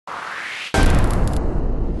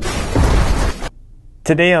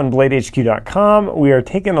Today on BladeHQ.com, we are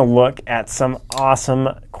taking a look at some awesome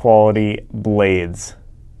quality blades.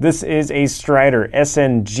 This is a Strider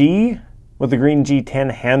SnG with the green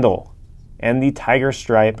G10 handle and the tiger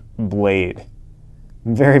stripe blade.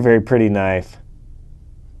 Very, very pretty knife.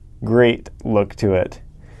 Great look to it.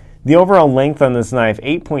 The overall length on this knife,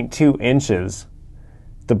 8.2 inches.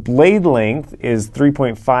 The blade length is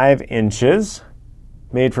 3.5 inches,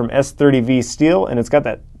 made from S30V steel, and it's got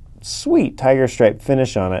that sweet tiger stripe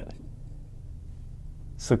finish on it.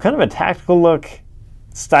 So kind of a tactical look,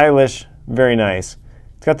 stylish, very nice.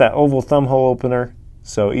 It's got that oval thumb hole opener,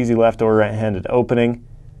 so easy left or right-handed opening,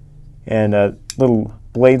 and little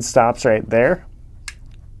blade stops right there.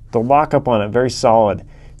 The lockup on it, very solid.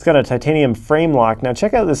 It's got a titanium frame lock. Now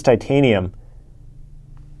check out this titanium.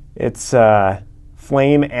 It's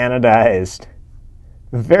flame anodized.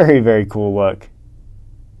 Very, very cool look.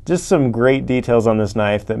 Just some great details on this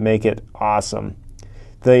knife that make it awesome.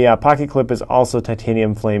 The pocket clip is also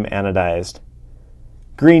titanium flame anodized.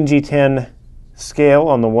 Green G10 scale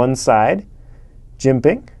on the one side.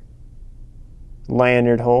 Jimping.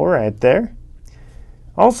 Lanyard hole right there.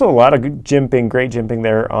 Also a lot of good jimping, great jimping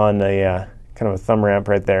there on a kind of a thumb ramp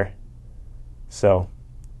right there. So,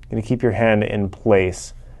 going to keep your hand in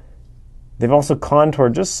place. They've also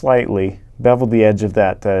contoured just slightly, beveled the edge of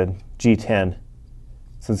that G10.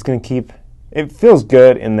 So it's going to keep, it feels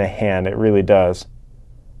good in the hand, it really does.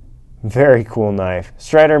 Very cool knife.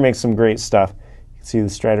 Strider makes some great stuff. You can see the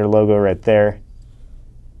Strider logo right there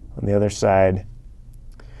on the other side.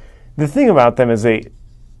 The thing about them is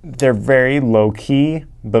they're very low key,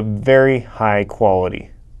 but very high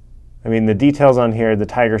quality. I mean, the details on here, the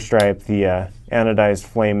tiger stripe, the anodized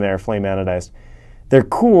flame there, flame anodized, they're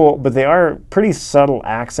cool, but they are pretty subtle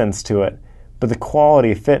accents to it. But the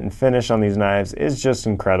quality, fit, and finish on these knives is just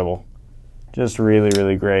incredible. Just really,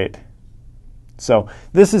 really great. So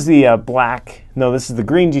this is the this is the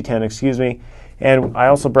green G10, excuse me. And I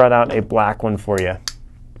also brought out a black one for you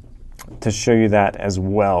to show you that as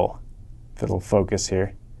well. If it'll focus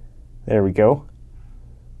here. There we go.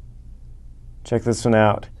 Check this one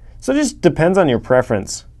out. So it just depends on your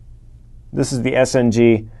preference. This is the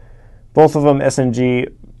SnG. Both of them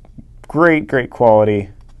SnG, great, great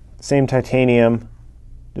quality. Same titanium,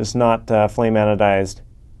 just not flame anodized,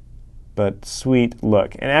 but sweet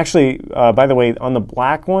look. And actually, by the way, on the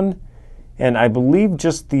black one, and I believe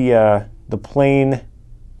just the plain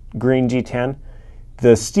green G10,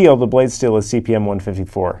 the steel, the blade steel is CPM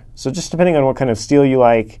 154. So just depending on what kind of steel you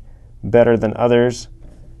like, better than others,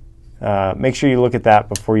 make sure you look at that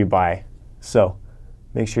before you buy. So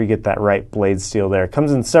make sure you get that right blade steel there. It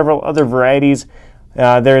comes in several other varieties.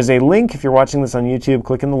 There's a link, if you're watching this on YouTube,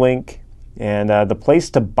 click on the link, and the place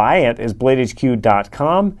to buy it is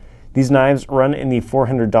BladeHQ.com. These knives run in the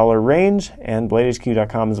 $400 range, and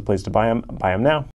BladeHQ.com is a place to buy them. Buy them now.